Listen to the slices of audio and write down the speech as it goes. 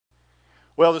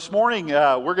Well, this morning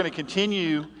we're going to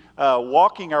continue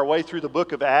walking our way through the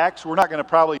book of Acts. We're not going to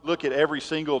probably look at every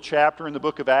single chapter in the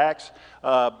book of Acts,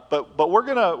 but we're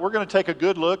going to take a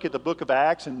good look at the book of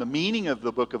Acts and the meaning of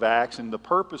the book of Acts and the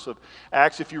purpose of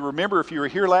Acts. If you remember, if you were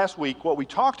here last week, what we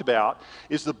talked about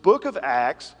is the book of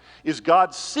Acts is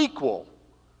God's sequel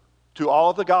to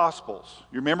all of the Gospels.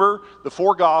 You remember, the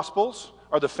four Gospels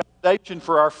are the foundation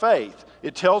for our faith.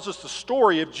 It tells us the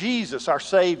story of Jesus, our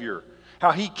Savior. How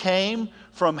he came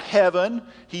from heaven,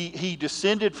 he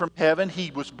descended from heaven, he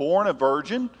was born a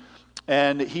virgin,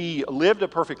 and he lived a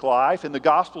perfect life. And the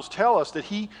Gospels tell us that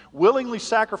he willingly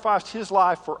sacrificed his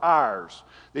life for ours,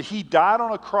 that he died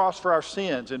on a cross for our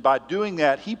sins, and by doing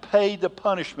that, he paid the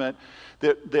punishment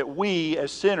that we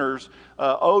as sinners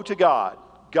owe to God.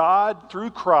 God,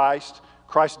 through Christ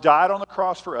died on the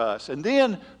cross for us. And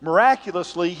then,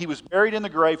 miraculously, he was buried in the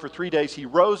grave for 3 days. He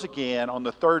rose again on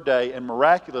the third day and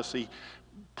miraculously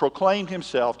proclaimed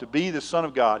himself to be the Son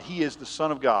of God. He is the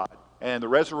Son of God. And the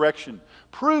resurrection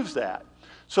proves that.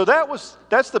 So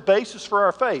that's the basis for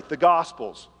our faith, the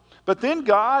Gospels. But then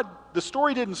the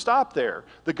story didn't stop there.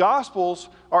 The Gospels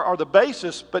are the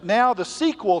basis, but now the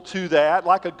sequel to that,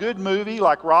 like a good movie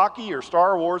like Rocky or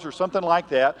Star Wars or something like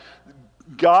that,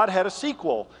 God had a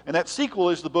sequel, and that sequel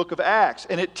is the book of Acts.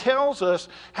 And it tells us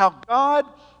how God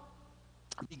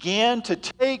began to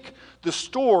take the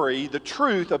story, the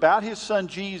truth about his son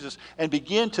Jesus, and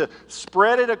begin to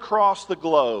spread it across the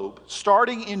globe,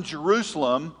 starting in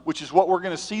Jerusalem, which is what we're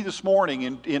going to see this morning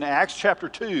in Acts chapter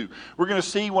 2. We're going to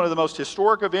see one of the most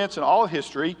historic events in all of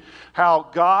history, how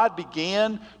God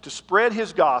began to spread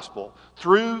his gospel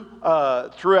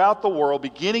throughout the world,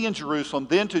 beginning in Jerusalem,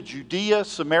 then to Judea,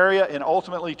 Samaria, and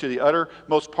ultimately to the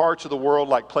uttermost parts of the world,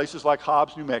 like places like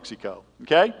Hobbs, New Mexico.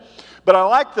 Okay? But I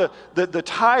like the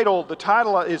title. The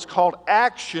title is called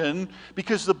Action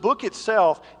because the book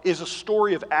itself is a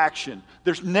story of action.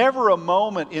 There's never a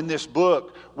moment in this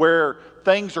book where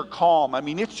things are calm. I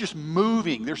mean, it's just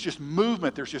moving. There's just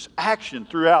movement. There's just action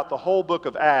throughout the whole book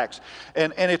of Acts.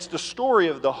 And it's the story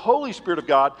of the Holy Spirit of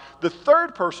God, the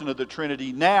third person of the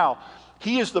Trinity. Now,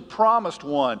 he is the promised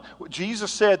one.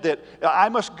 Jesus said that I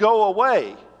must go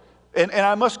away. And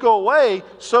I must go away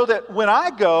so that when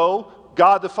I go,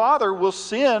 God the Father will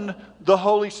send the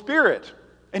Holy Spirit.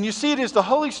 And you see, it is the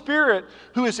Holy Spirit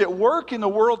who is at work in the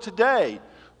world today,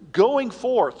 going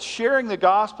forth, sharing the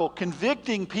gospel,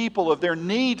 convicting people of their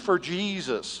need for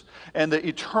Jesus and the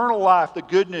eternal life, the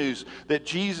good news that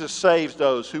Jesus saves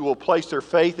those who will place their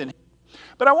faith in him.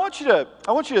 But I want you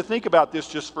to think about this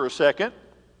just for a second.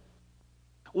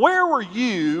 Where were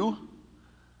you?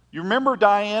 You remember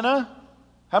Diana?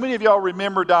 How many of y'all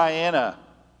remember Diana?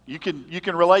 You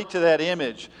can relate to that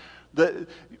image.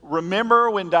 Remember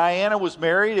when Diana was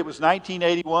married? It was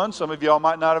 1981. Some of y'all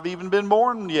might not have even been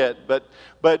born yet, but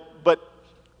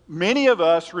many of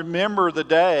us remember the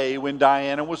day when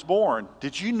Diana was born.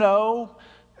 Did you know,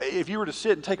 if you were to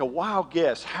sit and take a wild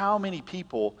guess, how many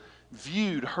people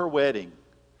viewed her wedding?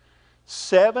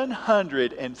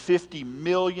 750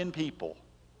 million people.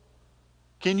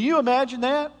 Can you imagine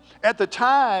that? At the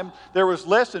time, there was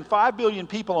less than 5 billion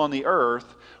people on the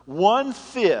earth.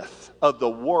 1/5 of the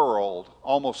world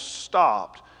almost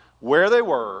stopped where they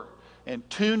were and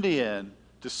tuned in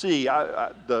to see.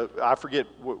 I forget,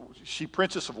 she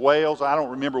Princess of Wales. I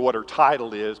don't remember what her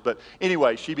title is, but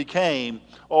anyway, she became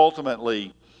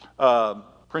ultimately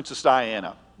Princess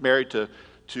Diana, married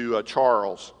to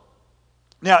Charles.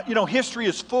 Now, you know, history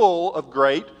is full of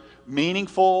great,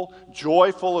 meaningful,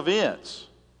 joyful events.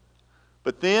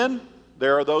 But then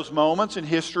there are those moments in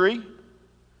history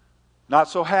not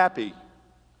so happy.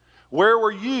 Where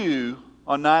were you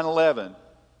on 9/11?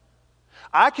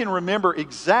 I can remember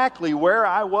exactly where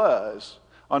I was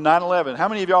on 9/11. How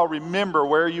many of y'all remember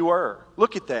where you were?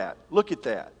 Look at that. Look at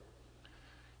that.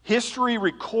 History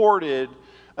recorded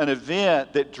an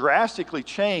event that drastically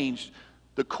changed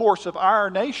the course of our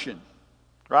nation,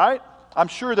 right? I'm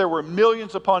sure there were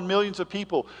millions upon millions of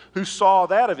people who saw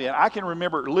that event. I can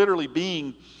remember literally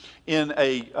being in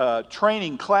a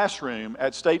training classroom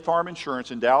at State Farm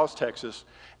Insurance in Dallas, Texas,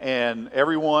 and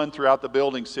everyone throughout the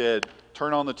building said,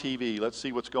 turn on the TV, let's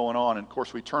see what's going on. And of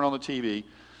course we turn on the TV,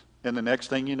 and the next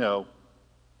thing you know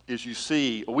is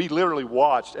we literally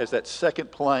watched as that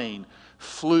second plane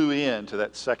flew into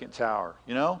that second tower,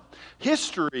 you know?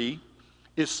 History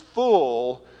is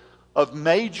full of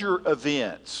major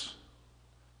events,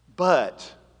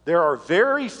 but there are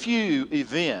very few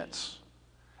events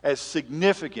as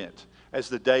significant as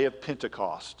the day of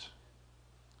Pentecost.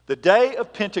 The day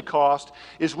of Pentecost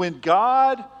is when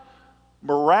God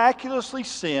miraculously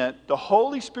sent the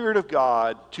Holy Spirit of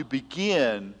God to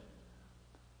begin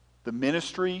the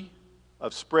ministry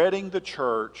of spreading the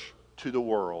church to the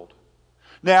world.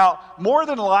 Now, more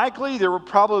than likely, there were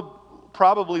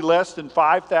probably less than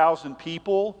 5,000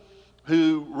 people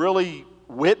who really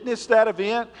witnessed that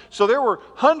event. So there were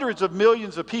hundreds of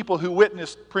millions of people who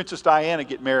witnessed Princess Diana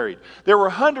get married. There were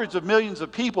hundreds of millions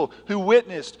of people who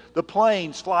witnessed the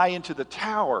planes fly into the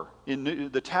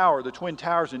the Twin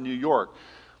Towers in New York.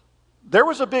 There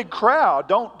was a big crowd.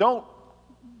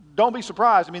 Don't be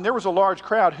surprised. I mean, there was a large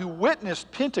crowd who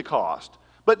witnessed Pentecost,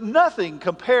 but nothing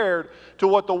compared to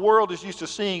what the world is used to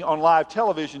seeing on live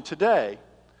television today.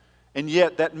 And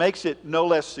yet, that makes it no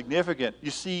less significant.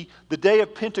 You see, the day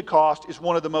of Pentecost is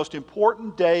one of the most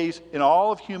important days in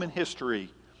all of human history,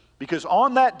 because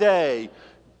on that day,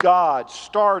 God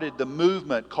started the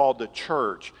movement called the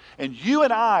church. And you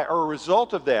and I are a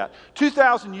result of that.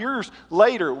 2,000 years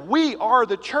later, we are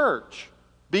the church,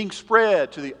 being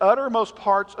spread to the uttermost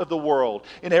parts of the world,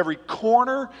 in every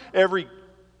corner, every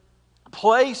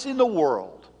place in the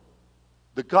world.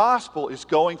 The gospel is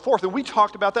going forth. And we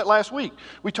talked about that last week.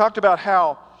 We talked about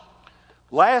how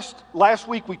last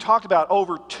week we talked about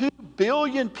over 2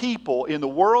 billion people in the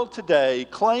world today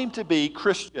claim to be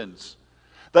Christians.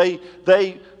 They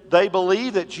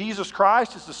believe that Jesus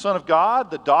Christ is the Son of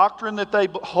God. The doctrine that they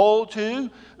hold to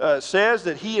says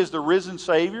that He is the risen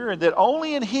Savior and that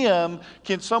only in Him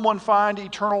can someone find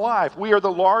eternal life. We are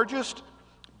the largest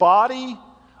body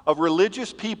of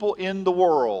religious people in the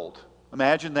world.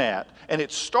 Imagine that. And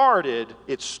it started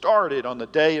on the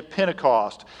day of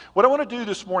Pentecost. What I want to do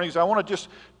this morning is I want to just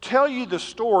tell you the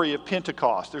story of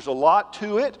Pentecost. There's a lot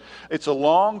to it. It's a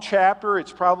long chapter.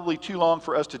 It's probably too long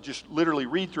for us to just literally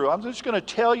read through. I'm just going to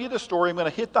tell you the story. I'm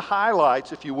going to hit the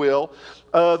highlights, if you will,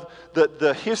 of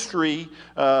the history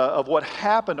of what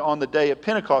happened on the day of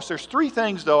Pentecost. There's 3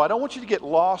 things, though. I don't want you to get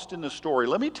lost in the story.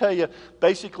 Let me tell you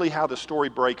basically how the story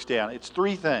breaks down. It's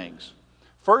 3 things.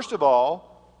 First of all,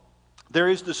 there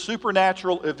is the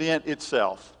supernatural event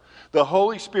itself. The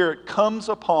Holy Spirit comes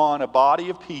upon a body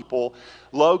of people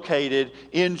located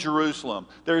in Jerusalem.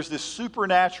 There's this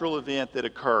supernatural event that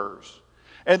occurs.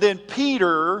 And then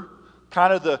Peter,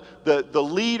 kind of the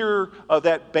leader of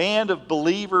that band of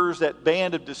believers, that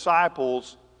band of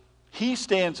disciples, he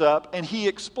stands up and he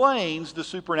explains the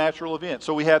supernatural event.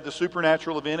 So we have the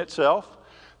supernatural event itself.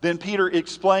 Then Peter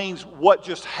explains what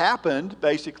just happened,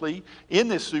 basically, in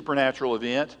this supernatural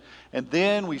event. And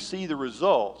then we see the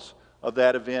results of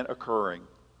that event occurring.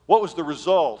 What was the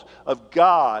result of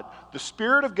God, the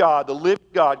Spirit of God, the living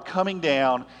God, coming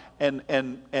down and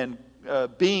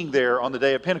being there on the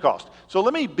day of Pentecost? So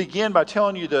let me begin by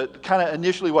telling you kind of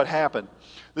initially what happened.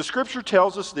 The Scripture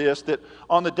tells us this, that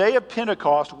on the day of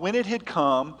Pentecost, when it had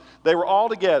come, they were all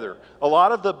together. A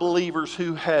lot of the believers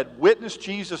who had witnessed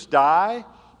Jesus die,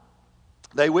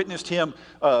 they witnessed Him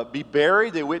be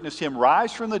buried, they witnessed Him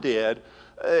rise from the dead.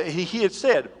 He had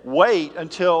said, wait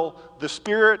until the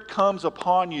Spirit comes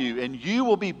upon you and you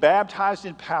will be baptized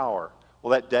in power.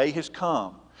 Well, that day has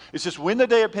come. It's just when the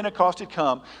day of Pentecost had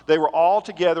come, they were all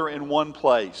together in one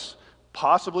place,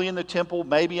 possibly in the temple,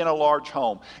 maybe in a large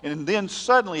home. And then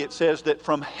suddenly it says that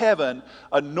from heaven,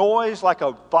 a noise like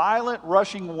a violent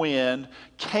rushing wind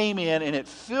came in and it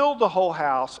filled the whole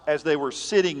house as they were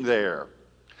sitting there.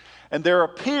 And there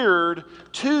appeared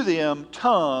to them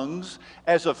tongues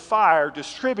as of fire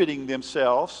distributing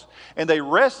themselves, and they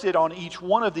rested on each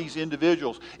one of these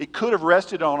individuals. It could have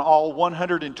rested on all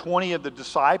 120 of the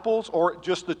disciples or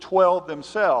just the 12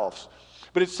 themselves.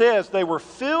 But it says they were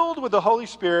filled with the Holy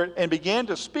Spirit and began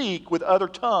to speak with other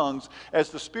tongues as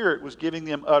the Spirit was giving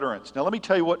them utterance. Now let me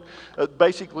tell you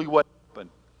basically what happened.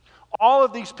 All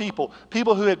of these people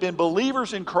who had been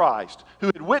believers in Christ, who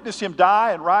had witnessed Him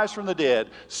die and rise from the dead,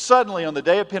 suddenly on the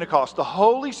day of Pentecost, the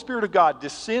Holy Spirit of God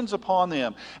descends upon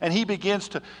them and He begins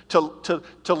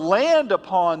to land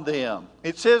upon them.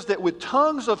 It says that with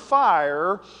tongues of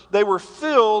fire, they were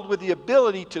filled with the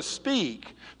ability to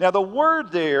speak. Now the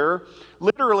word there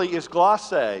literally is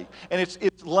glosse, and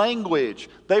it's language.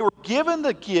 They were given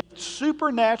the gift,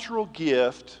 supernatural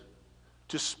gift,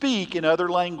 to speak in other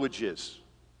languages.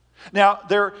 Now,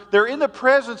 they're in the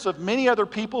presence of many other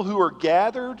people who are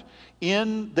gathered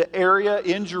in the area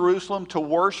in Jerusalem to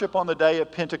worship on the day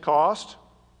of Pentecost.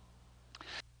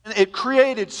 And it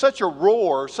created such a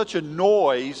roar, such a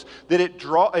noise, that it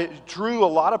drew a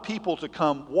lot of people to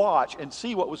come watch and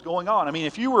see what was going on. I mean,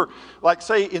 if you were, like,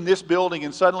 say, in this building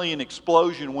and suddenly an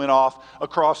explosion went off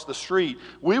across the street,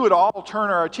 we would all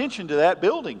turn our attention to that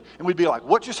building. And we'd be like,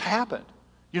 what just happened?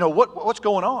 What's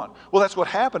going on? Well, that's what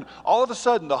happened. All of a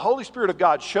sudden, the Holy Spirit of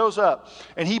God shows up,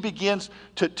 and he begins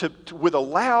to with a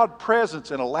loud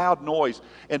presence and a loud noise,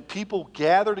 and people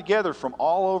gather together from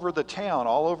all over the town,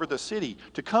 all over the city,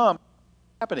 to come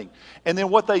happening. And then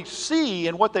what they see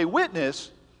and what they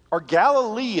witness are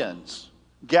Galileans,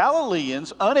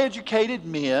 uneducated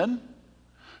men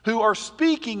who are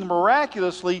speaking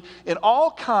miraculously in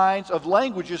all kinds of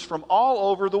languages from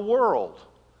all over the world,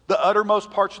 the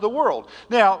uttermost parts of the world.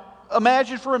 Now,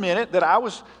 imagine for a minute that I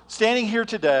was standing here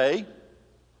today,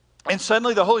 and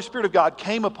suddenly the Holy Spirit of God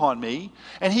came upon me,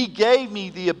 and he gave me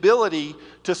the ability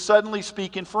to suddenly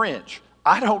speak in French.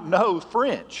 I don't know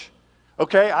French,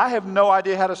 okay? I have no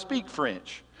idea how to speak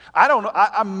French. I don't know.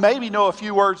 I maybe know a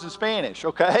few words in Spanish,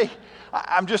 okay?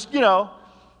 I'm just,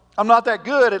 I'm not that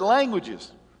good at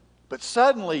languages. But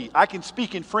suddenly I can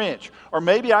speak in French, or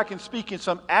maybe I can speak in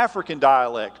some African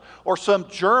dialect, or some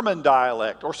German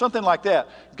dialect, or something like that.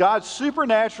 God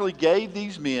supernaturally gave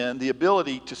these men the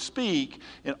ability to speak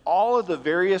in all of the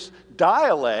various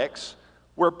dialects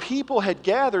where people had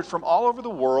gathered from all over the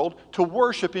world to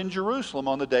worship in Jerusalem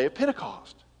on the day of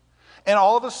Pentecost. And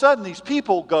all of a sudden these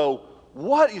people go,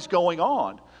 what is going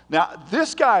on? Now,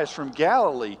 this guy is from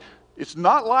Galilee. It's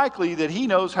not likely that he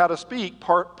knows how to speak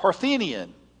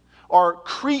Parthian or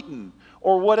Cretan,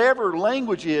 or whatever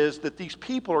language is that these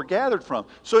people are gathered from.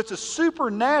 So it's a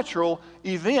supernatural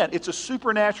event. It's a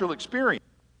supernatural experience.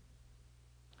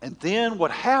 And then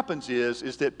what happens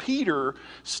is that Peter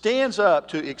stands up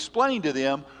to explain to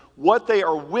them what they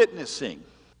are witnessing.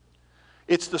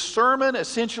 It's the sermon,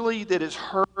 essentially, that is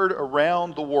heard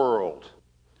around the world.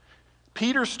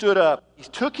 Peter stood up, he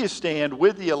took his stand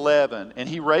with the 11, and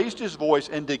he raised his voice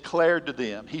and declared to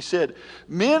them. He said,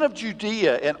 "Men of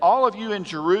Judea and all of you in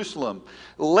Jerusalem,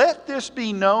 let this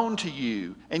be known to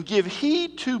you, and give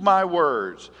heed to my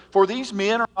words. For these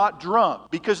men are not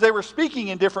drunk," because they were speaking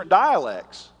in different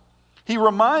dialects. He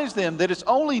reminds them that it's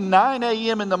only 9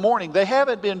 a.m. in the morning. They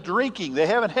haven't been drinking. They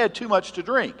haven't had too much to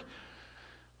drink.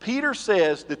 Peter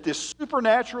says that this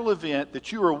supernatural event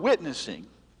that you are witnessing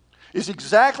is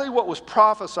exactly what was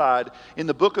prophesied in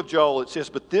the book of Joel. It says,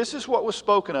 "But this is what was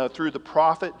spoken of through the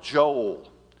prophet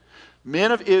Joel.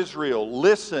 Men of Israel,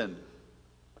 listen.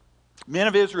 Men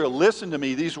of Israel, listen to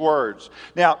me, these words."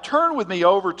 Now, turn with me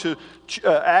over to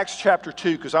Acts chapter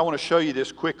 2, because I want to show you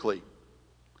this quickly.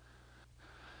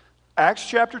 Acts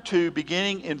chapter 2,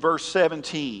 beginning in verse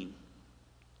 17.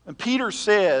 And Peter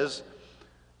says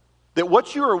that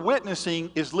what you are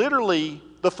witnessing is literally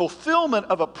the fulfillment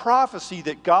of a prophecy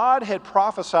that God had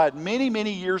prophesied many,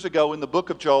 many years ago in the book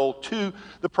of Joel to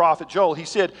the prophet Joel. He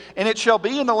said, "And it shall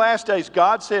be in the last days,"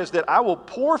 God says, "that I will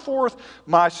pour forth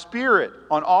my spirit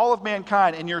on all of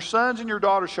mankind, and your sons and your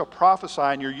daughters shall prophesy,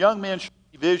 and your young men shall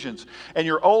see visions, and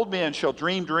your old men shall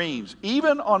dream dreams.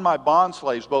 Even on my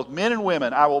bondslaves, both men and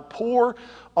women, I will pour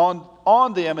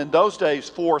on them in those days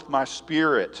forth my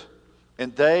spirit.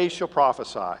 And they shall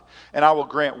prophesy. And I will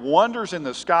grant wonders in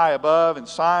the sky above and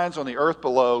signs on the earth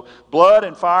below, blood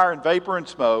and fire and vapor and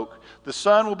smoke. The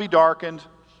sun will be darkened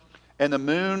and the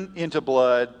moon into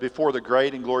blood before the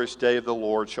great and glorious day of the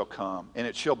Lord shall come. And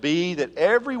it shall be that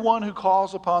everyone who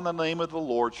calls upon the name of the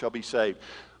Lord shall be saved."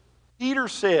 Peter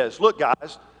says, look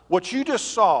guys, what you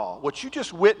just saw, what you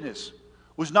just witnessed,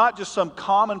 was not just some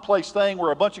commonplace thing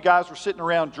where a bunch of guys were sitting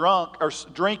around drunk or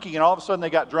drinking, and all of a sudden they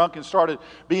got drunk and started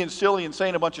being silly and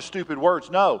saying a bunch of stupid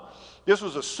words. No, this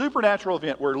was a supernatural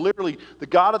event where literally the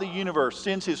God of the universe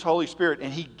sends his Holy Spirit,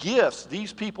 and he gifts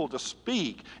these people to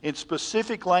speak in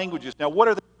specific languages. Now, what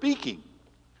are they speaking?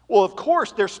 Well, of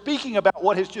course, they're speaking about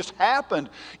what has just happened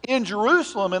in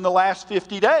Jerusalem in the last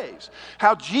 50 days.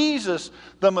 How Jesus,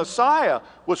 the Messiah,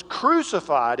 was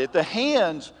crucified at the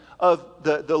hands of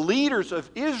the leaders of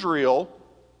Israel,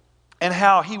 and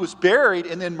how he was buried,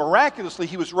 and then miraculously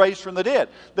he was raised from the dead.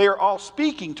 They are all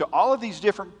speaking to all of these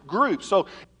different groups. So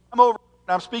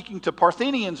I'm speaking to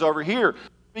Parthians over here,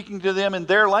 speaking to them in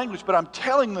their language, but I'm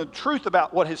telling the truth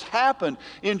about what has happened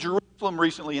in Jerusalem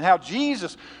recently and how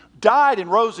Jesus died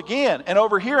and rose again. And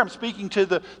over here I'm speaking to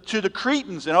the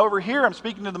Cretans, and over here I'm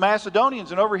speaking to the Macedonians,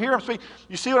 and over here I'm speaking.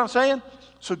 You see what I'm saying?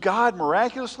 So God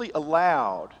miraculously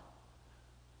allowed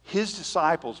his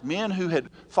disciples, men who had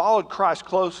followed Christ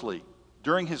closely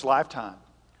during his lifetime,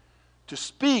 to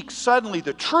speak suddenly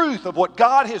the truth of what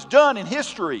God has done in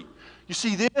history. You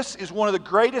see, this is one of the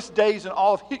greatest days in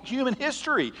all of human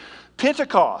history.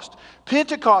 Pentecost.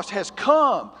 Pentecost has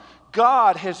come.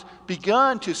 God has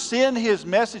begun to send his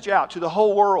message out to the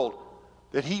whole world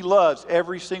that he loves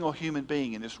every single human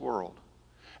being in this world.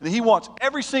 And that he wants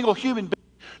every single human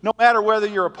being, no matter whether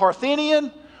you're a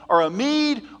Parthian or a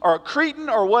Mede or a Cretan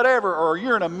or whatever, or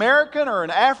you're an American or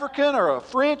an African or a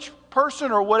French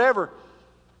person or whatever,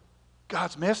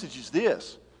 God's message is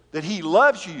this, that He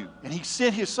loves you and He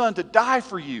sent His Son to die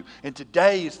for you. And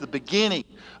today is the beginning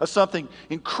of something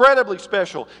incredibly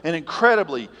special and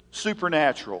incredibly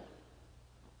supernatural.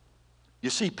 You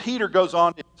see, Peter goes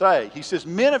on to say, he says,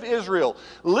 men of Israel,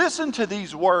 listen to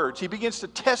these words. He begins to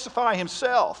testify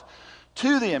himself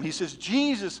to them. He says,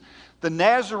 Jesus the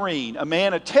Nazarene, a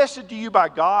man attested to you by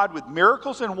God with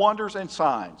miracles and wonders and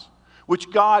signs, which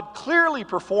God clearly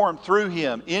performed through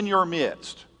him in your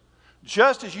midst,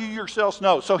 just as you yourselves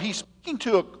know. So he's speaking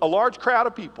to a large crowd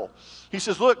of people. He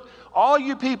says, look, all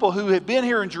you people who have been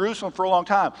here in Jerusalem for a long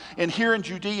time and here in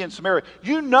Judea and Samaria,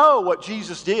 you know what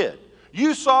Jesus did.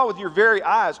 You saw with your very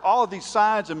eyes all of these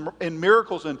signs and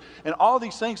miracles and all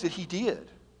these things that He did.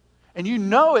 And you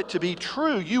know it to be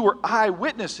true. You were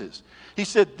eyewitnesses. He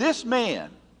said, this man,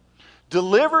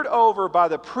 delivered over by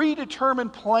the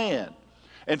predetermined plan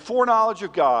and foreknowledge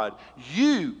of God,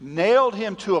 you nailed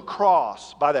him to a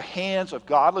cross by the hands of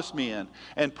godless men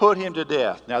and put him to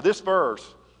death. Now this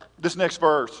next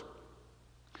verse,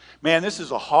 man, this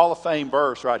is a Hall of Fame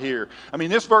verse right here. I mean,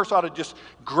 this verse ought to just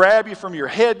grab you from your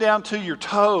head down to your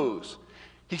toes.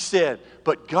 He said,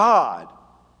 but God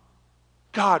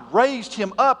raised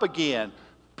him up again,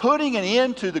 putting an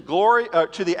end to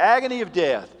the agony of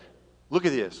death. Look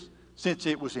at this. Since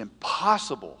it was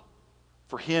impossible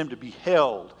for him to be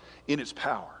held in its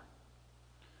power.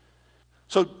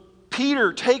 So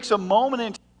Peter takes a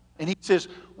moment and he says,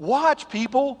 watch,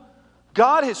 people.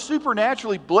 God has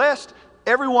supernaturally blessed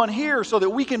everyone here so that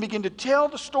we can begin to tell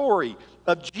the story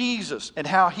of Jesus and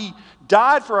how He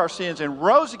died for our sins and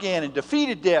rose again and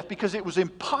defeated death, because it was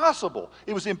impossible.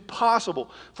 It was impossible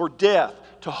for death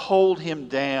to hold Him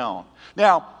down.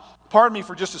 Now, pardon me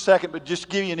for just a second, but just to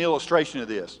give you an illustration of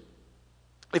this.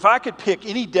 If I could pick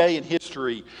any day in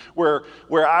history where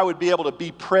I would be able to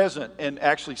be present and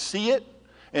actually see it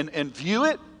and view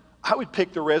it, I would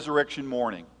pick the resurrection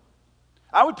morning.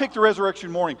 I would pick the resurrection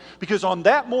morning, because on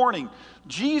that morning,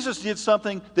 Jesus did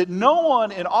something that no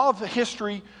one in all of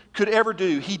history could ever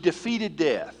do. He defeated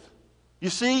death. You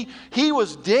see, He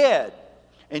was dead,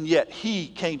 and yet He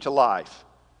came to life.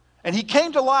 And He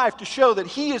came to life to show that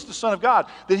He is the Son of God,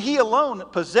 that He alone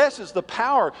possesses the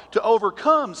power to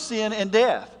overcome sin and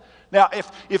death. Now,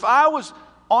 if I was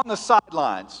on the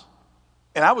sidelines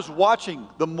and I was watching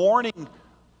the morning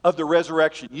of the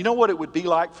resurrection, you know what it would be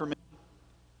like for me?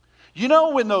 You know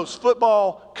when those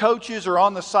football coaches are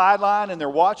on the sideline and they're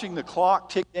watching the clock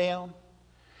tick down?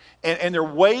 And they're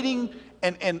waiting,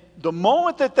 and the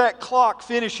moment that clock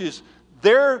finishes,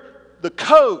 they're the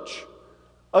coach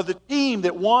of the team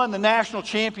that won the national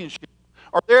championship,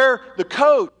 or they're the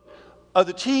coach of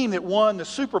the team that won the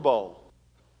Super Bowl.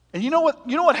 And you know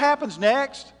what happens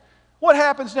next? What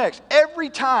happens next? Every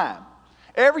time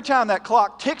that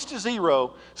clock ticks to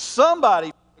zero, somebody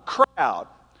in the crowd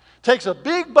takes a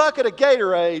big bucket of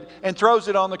Gatorade and throws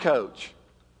it on the coach.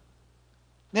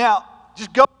 Now,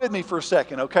 just go with me for a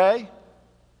second, okay?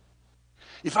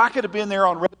 If I could have been there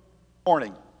on Resurrection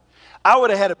morning, I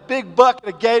would have had a big bucket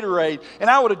of Gatorade and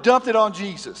I would have dumped it on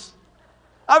Jesus.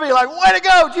 I'd be like, way to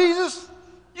go, Jesus.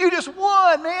 You just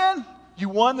won, man. You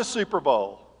won the Super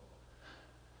Bowl.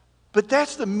 But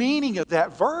that's the meaning of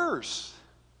that verse.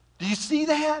 Do you see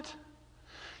that?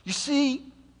 You see,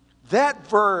 that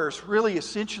verse really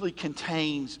essentially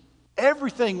contains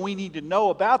everything we need to know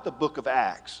about the book of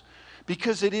Acts,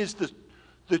 because it is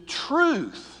the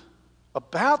truth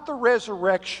about the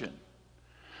resurrection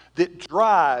that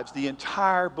drives the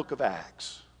entire book of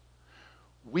Acts.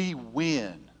 We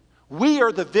win. We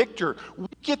are the victor. We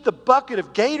get the bucket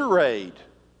of Gatorade.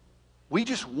 We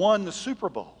just won the Super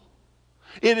Bowl.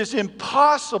 It is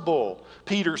impossible,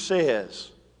 Peter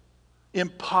says,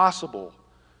 impossible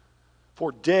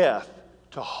for death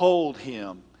to hold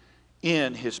him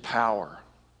in his power.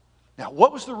 Now,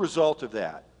 what was the result of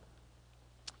that?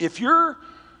 If you're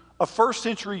a first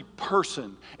century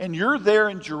person and you're there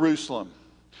in Jerusalem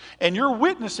and you're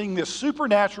witnessing this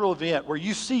supernatural event where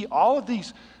you see all of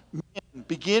these men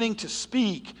beginning to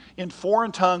speak in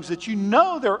foreign tongues that you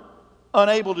know they're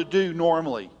unable to do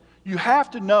normally, you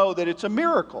have to know that it's a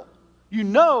miracle. You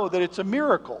know that it's a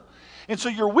miracle. And so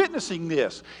you're witnessing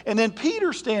this. And then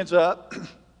Peter stands up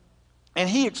and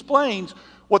he explains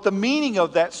what the meaning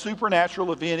of that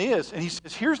supernatural event is. And he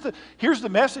says, here's the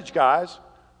message, guys.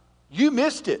 You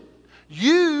missed it.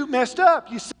 You messed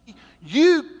up. You see,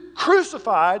 you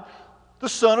crucified the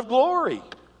Son of Glory.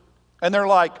 And they're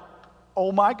like,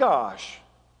 oh my gosh.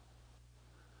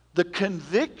 The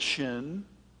conviction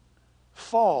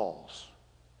falls.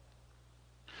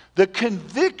 The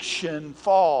conviction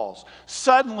falls.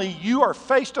 Suddenly you are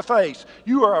face to face.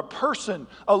 You are a person,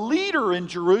 a leader in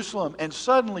Jerusalem, and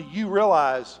suddenly you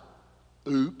realize,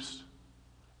 oops,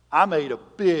 I made a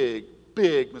big,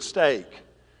 big mistake.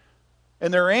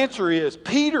 And their answer is,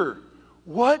 Peter,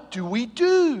 what do we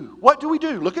do? What do we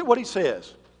do? Look at what he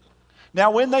says.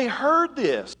 Now when they heard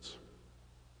this,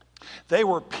 they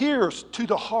were pierced to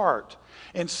the heart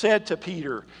and said to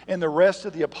Peter and the rest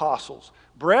of the apostles,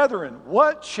 Brethren,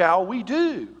 what shall we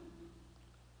do?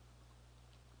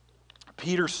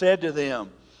 Peter said to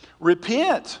them,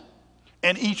 Repent,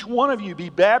 and each one of you be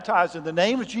baptized in the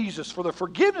name of Jesus for the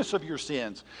forgiveness of your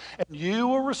sins, and you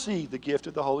will receive the gift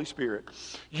of the Holy Spirit.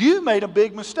 You made a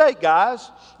big mistake, guys.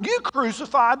 You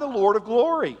crucified the Lord of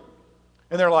glory.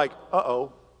 And they're like,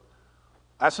 uh-oh,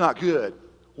 that's not good.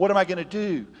 What am I going to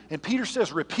do? And Peter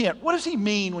says, Repent. What does he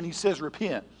mean when he says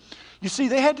repent? You see,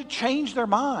 they had to change their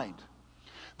mind.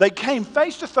 They came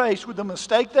face to face with the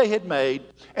mistake they had made,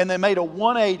 and they made a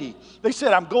 180. They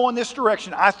said, I'm going this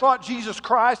direction. I thought Jesus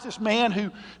Christ, this man who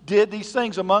did these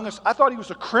things among us, I thought he was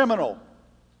a criminal.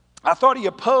 I thought he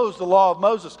opposed the law of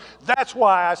Moses. That's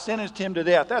why I sentenced him to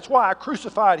death. That's why I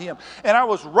crucified him. And I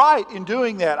was right in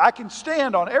doing that. I can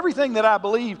stand on everything that I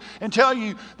believe and tell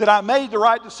you that I made the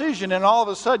right decision, and all of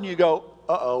a sudden you go,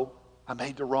 uh-oh. I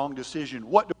made the wrong decision.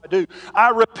 What do I do?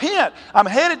 I repent. I'm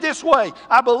headed this way.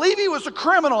 I believe he was a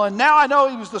criminal, and now I know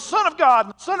he was the Son of God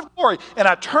and the Son of glory. And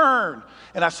I turn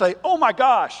and I say, oh my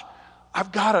gosh,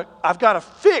 I've got to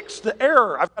fix the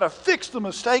error. I've got to fix the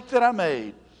mistake that I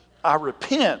made. I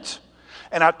repent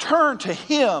and I turn to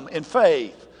him in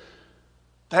faith.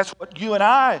 That's what you and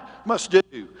I must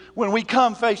do when we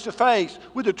come face to face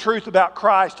with the truth about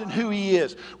Christ and who he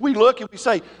is. We look and we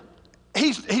say,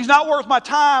 He's not worth my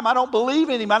time. I don't believe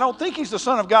in him. I don't think he's the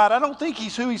Son of God. I don't think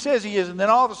he's who he says he is. And then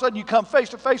all of a sudden you come face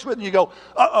to face with him and you go,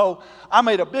 uh-oh, I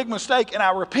made a big mistake and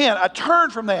I repent. I turn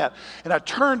from that and I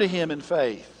turn to him in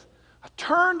faith. I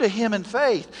turn to him in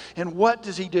faith. And what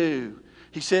does he do?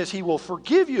 He says he will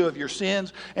forgive you of your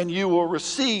sins and you will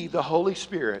receive the Holy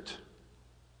Spirit.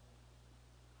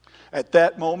 At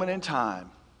that moment in time,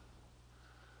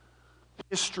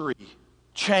 history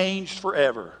changed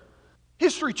forever.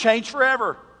 History changed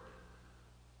forever.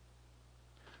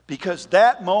 Because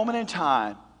that moment in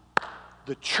time,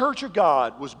 the Church of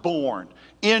God was born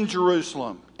in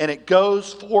Jerusalem, and it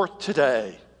goes forth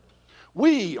today.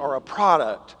 We are a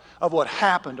product of what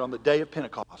happened on the day of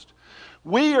Pentecost.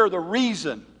 We are the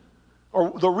reason, or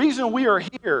the reason we are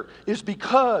here is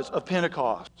because of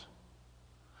Pentecost.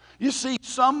 You see,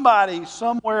 somebody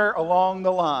somewhere along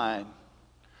the line,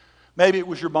 maybe it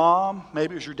was your mom,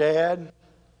 maybe it was your dad,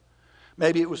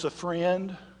 maybe it was a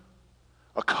friend,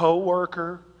 a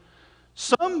co-worker.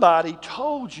 Somebody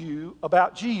told you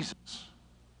about Jesus.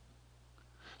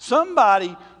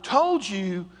 Somebody told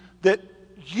you that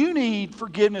you need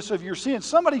forgiveness of your sins.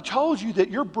 Somebody told you that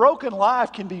your broken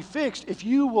life can be fixed if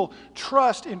you will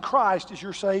trust in Christ as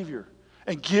your Savior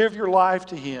and give your life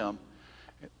to him.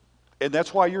 And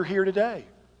that's why you're here today.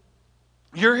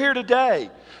 You're here today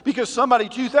because somebody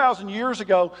 2,000 years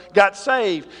ago got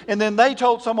saved, and then they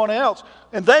told someone else,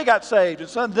 and they got saved,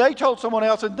 and they told someone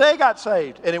else, and they got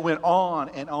saved. And it went on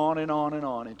and on and on and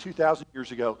on. And 2,000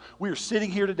 years ago, we are sitting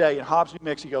here today in Hobbs, New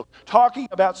Mexico, talking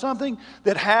about something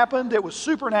that happened that was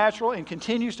supernatural and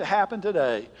continues to happen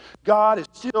today. God is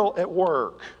still at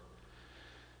work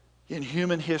in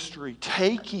human history,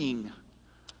 taking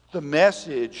the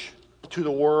message to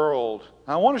the world.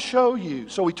 I want to show you.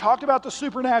 So we talked about the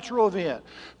supernatural event,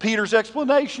 Peter's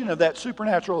explanation of that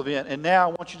supernatural event, and now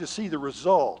I want you to see the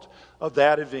result of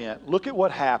that event. Look at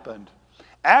what happened.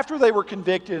 After they were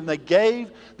convicted and they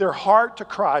gave their heart to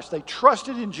Christ, they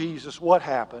trusted in Jesus, what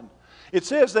happened? It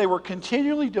says they were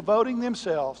continually devoting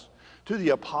themselves to the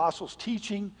apostles'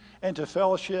 teaching and to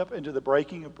fellowship and to the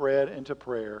breaking of bread and to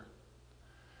prayer.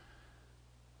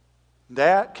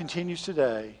 That continues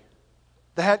today.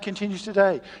 That continues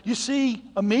today. You see,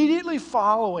 immediately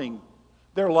following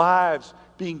their lives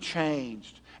being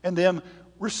changed and them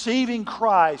receiving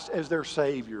Christ as their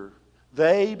Savior,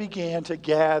 they began to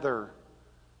gather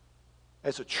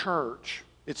as a church.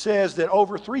 It says that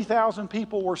over 3,000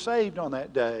 people were saved on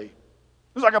that day.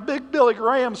 It was like a big Billy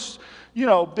Graham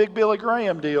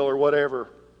deal or whatever.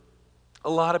 A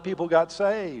lot of people got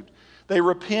saved. They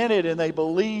repented and they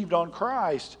believed on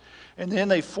Christ. And then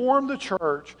they formed the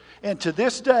church. And to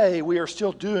this day, we are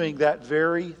still doing that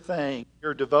very thing.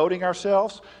 We're devoting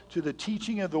ourselves to the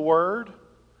teaching of the Word,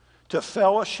 to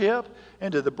fellowship,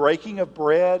 and to the breaking of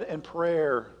bread and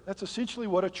prayer. That's essentially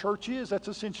what a church is. That's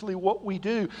essentially what we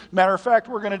do. Matter of fact,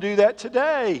 we're going to do that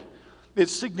today.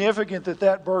 It's significant that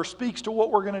that verse speaks to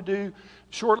what we're going to do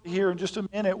shortly here in just a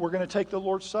minute. We're going to take the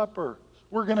Lord's Supper.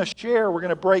 We're going to share. We're going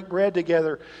to break bread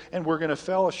together, and we're going to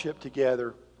fellowship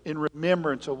together in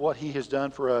remembrance of what He has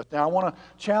done for us. Now, I want to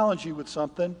challenge you with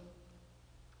something.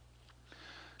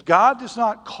 God does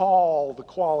not call the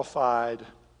qualified.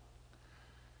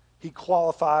 He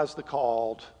qualifies the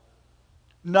called.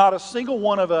 Not a single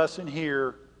one of us in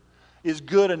here is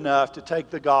good enough to take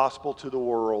the gospel to the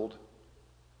world.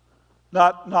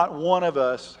 Not one of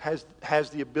us has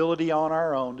the ability on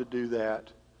our own to do that.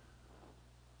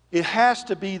 It has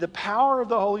to be the power of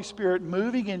the Holy Spirit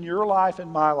moving in your life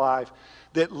and my life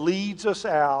that leads us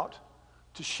out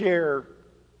to share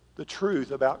the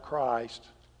truth about Christ.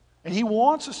 And He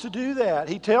wants us to do that.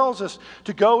 He tells us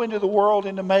to go into the world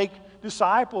and to make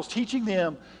disciples, teaching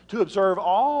them to observe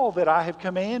all that I have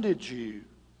commanded you.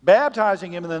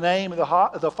 Baptizing them in the name of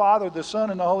the Father, the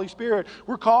Son, and the Holy Spirit.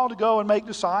 We're called to go and make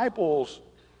disciples.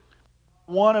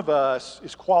 One of us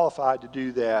is qualified to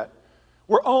do that.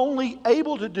 We're only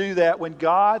able to do that when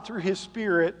God, through His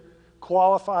Spirit,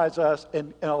 qualifies us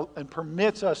and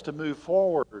permits us to move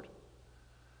forward.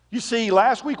 You see,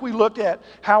 last week we looked at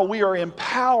how we are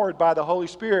empowered by the Holy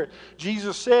Spirit.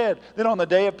 Jesus said that on the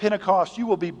day of Pentecost, you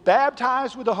will be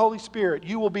baptized with the Holy Spirit.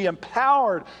 You will be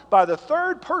empowered by the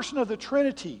third person of the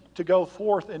Trinity to go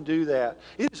forth and do that.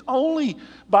 It is only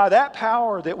by that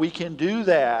power that we can do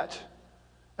that.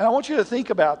 And I want you to think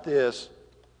about this.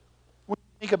 When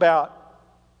you think about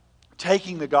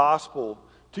taking the gospel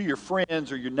to your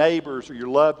friends or your neighbors or your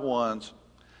loved ones,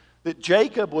 that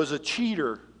Jacob was a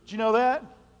cheater. Did you know that?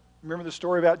 Remember the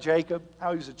story about Jacob?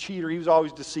 How he was a cheater. He was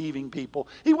always deceiving people.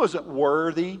 He wasn't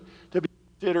worthy to be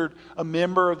considered a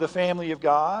member of the family of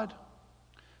God.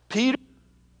 Peter had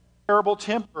a terrible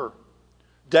temper.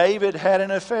 David had an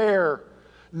affair.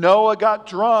 Noah got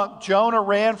drunk. Jonah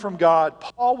ran from God.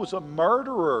 Paul was a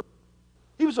murderer.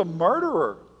 He was a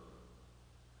murderer.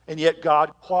 And yet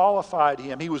God qualified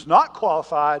him. He was not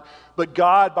qualified, but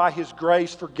God, by His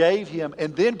grace, forgave him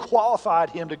and then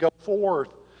qualified him to go forth.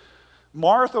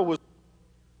 Martha was,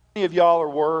 many of y'all are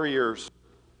worriers.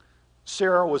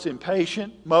 Sarah was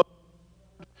impatient,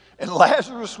 and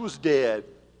Lazarus was dead.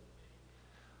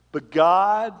 But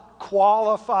God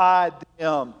qualified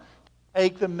them to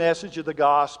take the message of the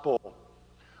gospel.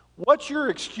 What's your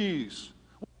excuse?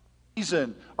 What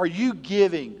reason are you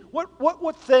giving?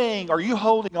 What thing are you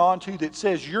holding on to that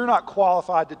says you're not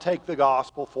qualified to take the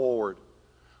gospel forward?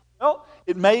 Well,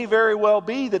 it may very well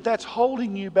be that that's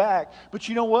holding you back. But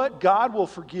you know what? God will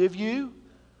forgive you.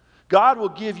 God will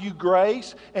give you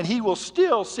grace, and He will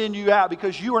still send you out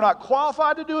because you are not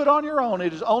qualified to do it on your own.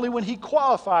 It is only when He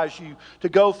qualifies you to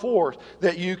go forth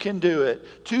that you can do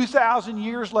it. 2,000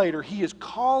 years later, He is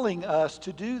calling us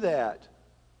to do that.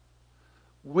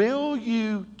 Will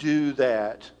you do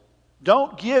that?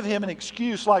 Don't give Him an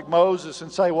excuse like Moses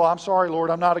and say, well, I'm sorry, Lord,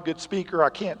 I'm not a good speaker. I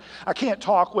can't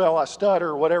talk well, I stutter,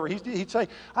 or whatever. He'd say,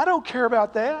 I don't care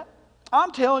about that.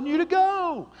 I'm telling you to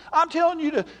go. I'm telling you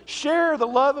to share the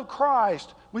love of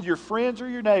Christ with your friends or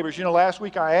your neighbors. You know, last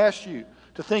week I asked you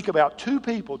to think about two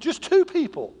people, just two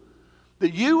people,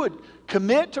 that you would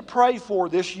commit to pray for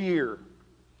this year.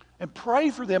 And pray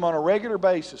for them on a regular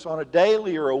basis, on a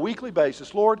daily or a weekly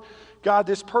basis. Lord, God,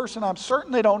 this person, I'm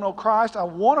certain they don't know Christ. I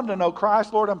want them to know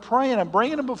Christ. Lord, I'm praying. I'm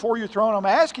bringing them before your throne. I'm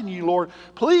asking you, Lord,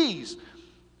 please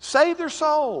save their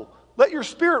soul. Let your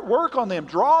Spirit work on them.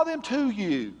 Draw them to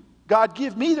you. God,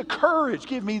 give me the courage,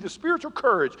 give me the spiritual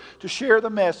courage to share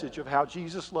the message of how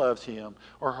Jesus loves him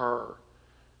or her.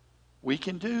 We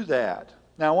can do that.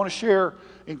 Now, I want to share,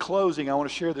 in closing, I want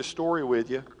to share this story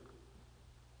with you.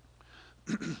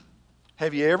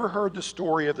 Have you ever heard the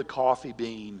story of the coffee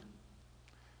bean?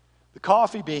 The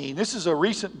coffee bean. This is a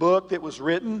recent book that was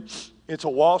written. It's a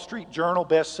Wall Street Journal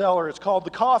bestseller. It's called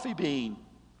The Coffee Bean.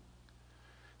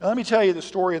 Now, let me tell you the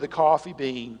story of the coffee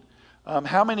bean.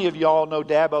 How many of y'all know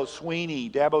Dabo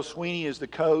Swinney? Dabo Swinney is the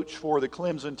coach for the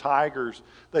Clemson Tigers.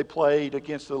 They played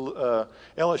against the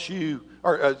LSU,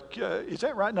 or is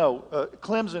that right? No,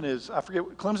 Clemson is, I forget,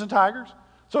 Clemson Tigers?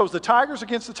 So it was the Tigers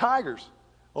against the Tigers.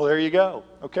 Well, there you go.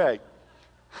 Okay.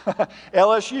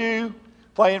 LSU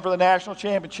playing for the national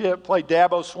championship, played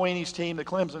Dabo Swinney's team, the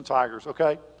Clemson Tigers,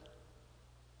 okay?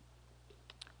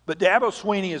 But Dabo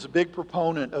Swinney is a big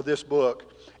proponent of this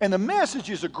book. And the message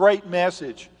is a great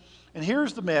message. And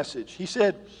here's the message. He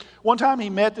said, one time he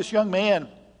met this young man,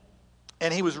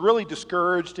 and he was really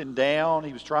discouraged and down.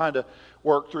 He was trying to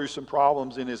work through some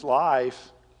problems in his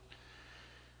life.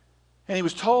 And he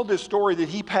was told this story that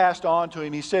he passed on to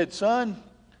him. He said, son,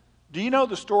 do you know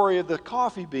the story of the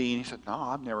coffee bean? He said, no,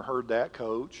 I've never heard that,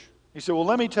 Coach. He said, well,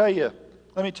 let me tell you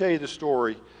the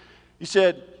story. He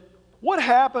said, what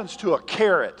happens to a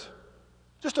carrot,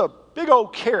 just a big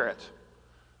old carrot,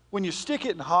 when you stick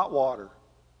it in hot water?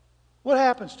 What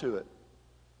happens to it?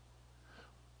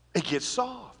 It gets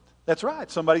soft. That's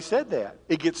right. Somebody said that.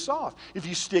 It gets soft. If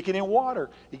you stick it in water,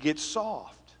 it gets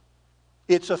soft.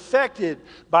 It's affected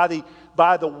by the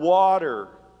water.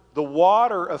 The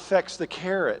water affects the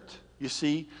carrot. You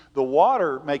see, the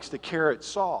water makes the carrot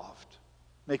soft,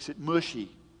 makes it mushy.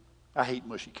 I hate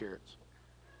mushy carrots.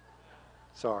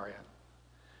 Sorry.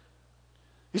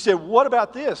 He said, what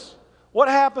about this? What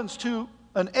happens to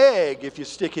an egg if you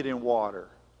stick it in water?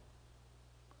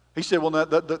 He said, well,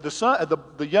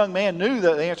 the young man knew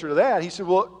the answer to that. He said,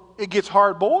 well, it gets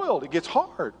hard-boiled. It gets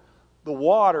hard. The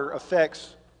water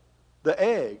affects the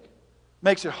egg,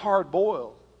 makes it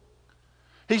hard-boiled.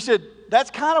 He said, that's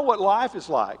kind of what life is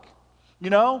like. You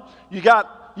know, you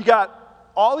got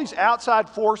all these outside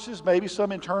forces, maybe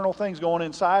some internal things going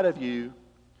inside of you,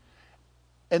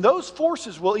 and those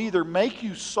forces will either make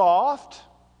you soft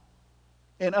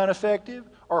and ineffective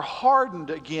or hardened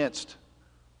against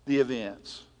the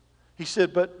events. He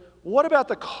said, but what about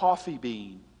the coffee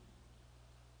bean?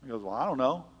 He goes, well, I don't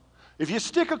know. If you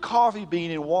stick a coffee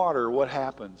bean in water, what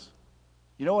happens?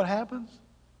 You know what happens?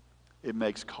 It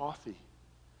makes coffee.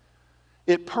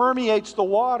 It permeates the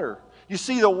water. You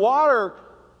see, the water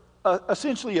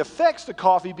essentially affects the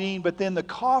coffee bean, but then the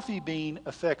coffee bean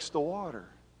affects the water.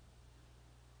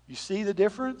 You see the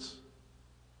difference?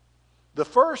 The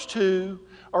first two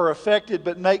are affected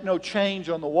but make no change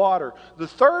on the water. The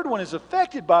third one is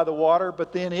affected by the water,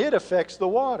 but then it affects the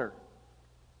water.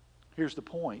 Here's the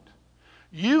point.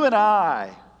 You and I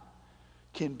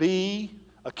can be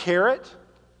a carrot,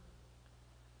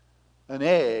 an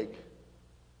egg,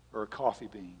 or a coffee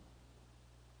bean.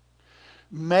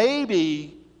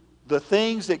 Maybe the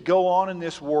things that go on in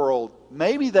this world,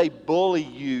 maybe they bully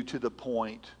you to the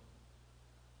point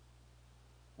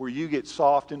where you get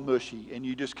soft and mushy and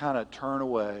you just kind of turn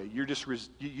away. I'm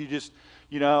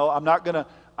not going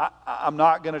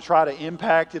to try to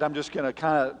impact it. I'm just going to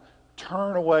kind of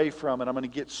turn away from it. I'm going to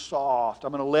get soft.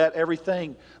 I'm going to let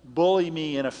everything bully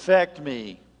me and affect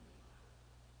me.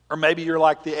 Or maybe you're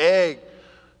like the egg.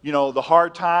 You know, the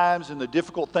hard times and the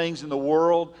difficult things in the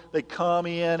world, they come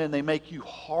in and they make you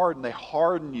harden. They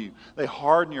harden you. They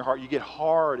harden your heart. You get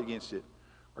hard against it.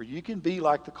 Or you can be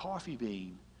like the coffee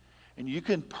bean. And you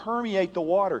can permeate the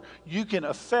water. You can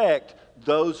affect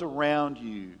those around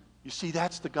you. You see,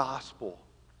 that's the gospel.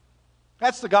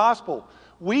 That's the gospel.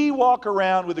 We walk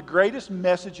around with the greatest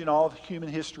message in all of human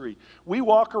history. We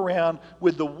walk around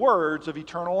with the words of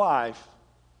eternal life.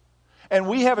 And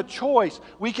we have a choice.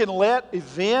 We can let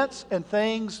events and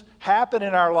things happen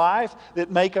in our life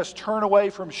that make us turn away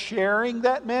from sharing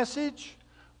that message,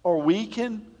 or we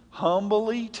can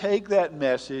humbly take that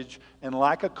message and,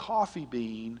 like a coffee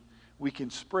bean, we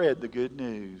can spread the good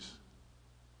news.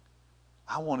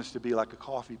 I want us to be like a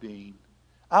coffee bean.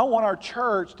 I want our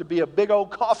church to be a big old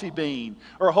coffee bean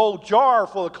or a whole jar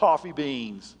full of coffee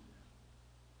beans.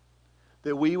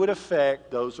 That we would affect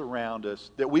those around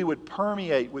us. That we would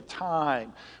permeate with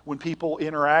time. When people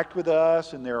interact with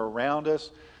us and they're around us,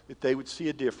 that they would see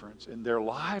a difference. And their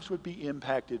lives would be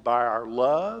impacted by our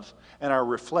love and our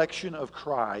reflection of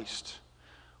Christ.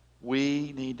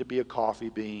 We need to be a coffee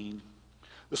bean.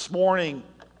 This morning,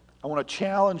 I want to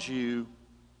challenge you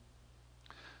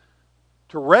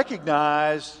to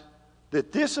recognize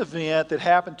that this event that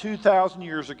happened 2,000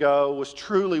 years ago was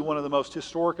truly one of the most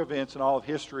historic events in all of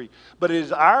history. But it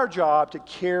is our job to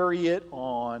carry it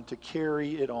on, to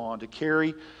carry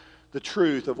the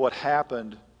truth of what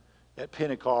happened at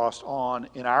Pentecost on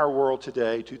in our world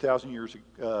today, 2,000 years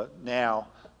now,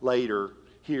 later,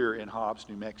 here in Hobbs,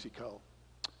 New Mexico.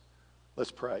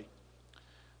 Let's pray.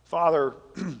 Father,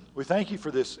 we thank you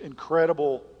for this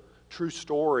incredible, true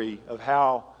story of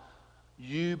how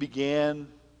you began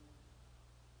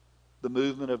the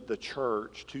movement of the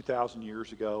church 2,000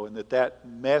 years ago, and that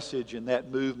message and that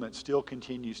movement still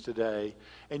continues today.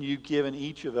 And you've given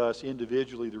each of us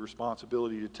individually the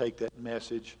responsibility to take that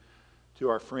message to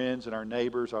our friends and our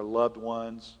neighbors, our loved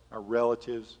ones, our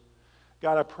relatives.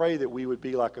 God, I pray that we would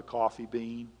be like a coffee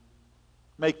bean.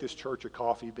 Make this church a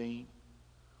coffee bean.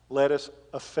 Let us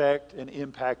affect and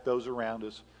impact those around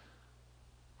us.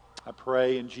 I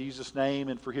pray in Jesus' name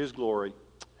and for His glory.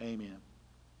 Amen.